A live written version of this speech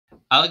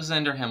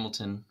Alexander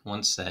Hamilton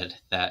once said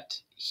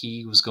that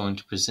he was going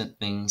to present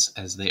things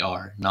as they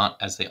are, not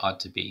as they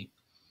ought to be.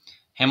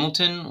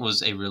 Hamilton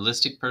was a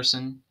realistic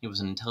person, he was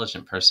an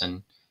intelligent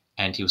person,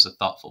 and he was a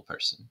thoughtful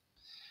person.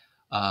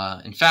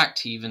 In fact,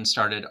 he even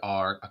started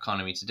our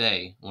economy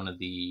today,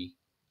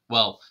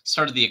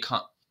 started the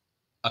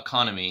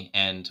economy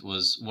and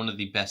was one of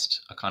the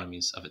best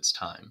economies of its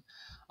time.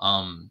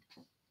 Um,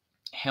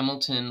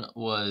 Hamilton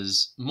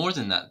was more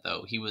than that,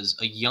 though. He was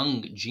a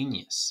young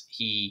genius.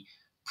 He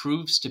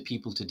proves to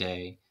people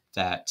today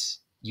that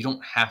you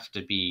don't have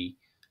to be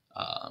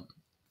um,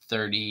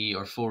 30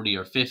 or 40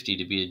 or 50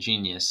 to be a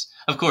genius.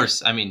 Of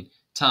course, I mean,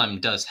 time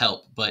does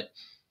help, but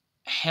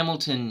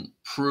Hamilton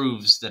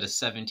proves that a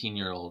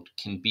 17-year-old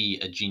can be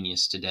a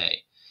genius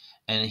today.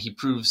 And he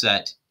proves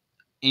that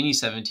any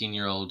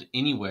 17-year-old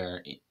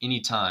anywhere,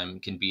 anytime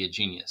can be a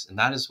genius. And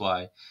that is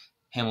why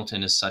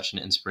Hamilton is such an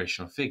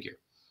inspirational figure.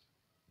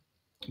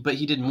 But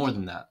he did more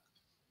than that.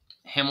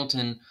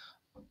 Hamilton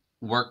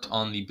worked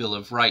on the Bill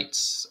of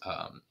Rights,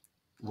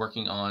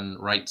 working on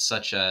rights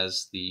such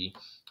as the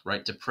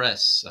right to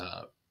press,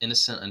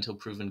 innocent until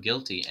proven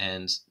guilty,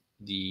 and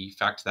the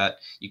fact that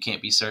you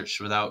can't be searched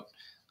without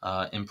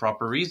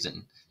improper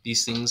reason.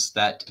 These things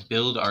that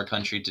build our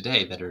country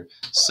today that are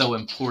so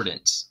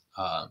important.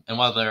 And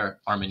while there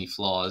are many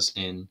flaws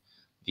in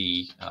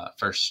the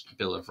first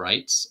Bill of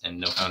Rights, and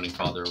no founding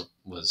father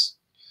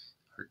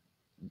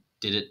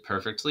did it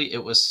perfectly,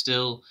 it was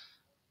still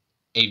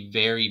a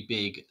very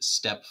big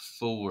step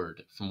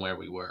forward from where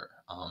we were.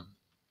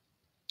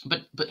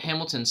 But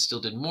Hamilton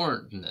still did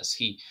more than this.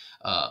 He,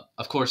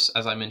 of course,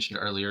 as I mentioned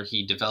earlier,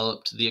 he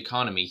developed the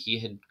economy. He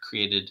had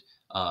created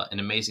an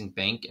amazing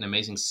bank, an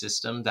amazing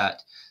system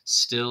that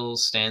still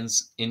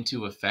stands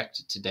into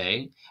effect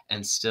today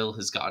and still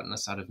has gotten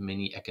us out of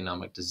many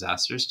economic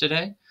disasters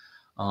today.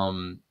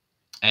 Um,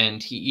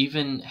 and he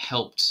even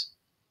helped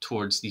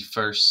towards the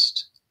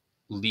first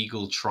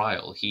legal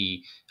trial.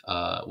 He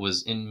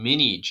was in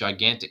many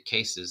gigantic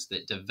cases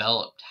that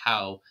developed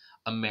how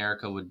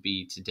America would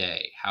be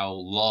today, how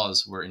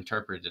laws were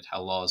interpreted,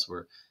 how laws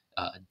were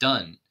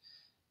done.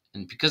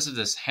 And because of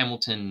this,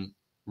 Hamilton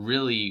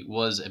really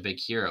was a big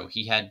hero.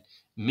 He had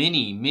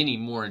many, many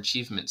more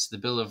achievements: the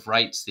Bill of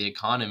Rights, the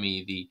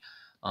economy,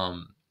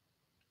 um,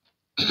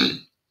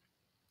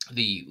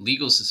 the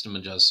legal system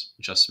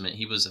adjustment.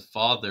 He was a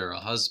father, a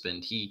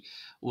husband. He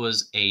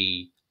was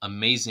a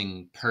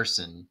amazing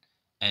person.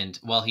 And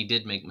while he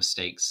did make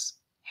mistakes,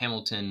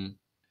 Hamilton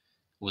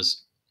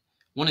was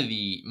one of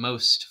the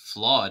most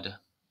flawed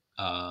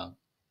uh,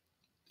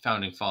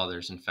 founding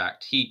fathers. In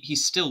fact, he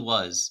still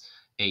was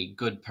a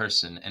good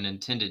person and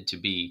intended to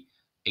be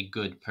a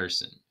good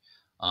person.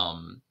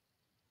 Um,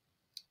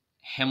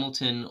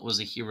 Hamilton was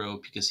a hero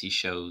because he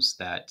shows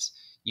that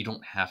you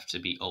don't have to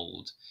be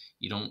old.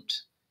 You don't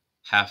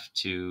have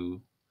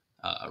to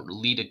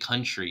lead a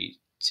country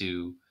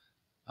to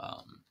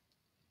um,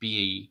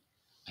 be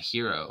a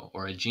hero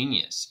or a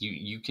genius.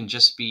 You can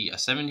just be a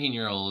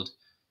 17-year-old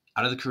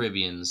out of the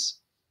Caribbeans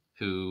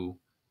who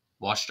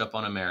washed up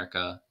on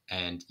America,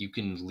 and you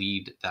can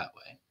lead that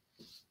way.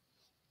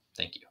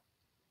 Thank you.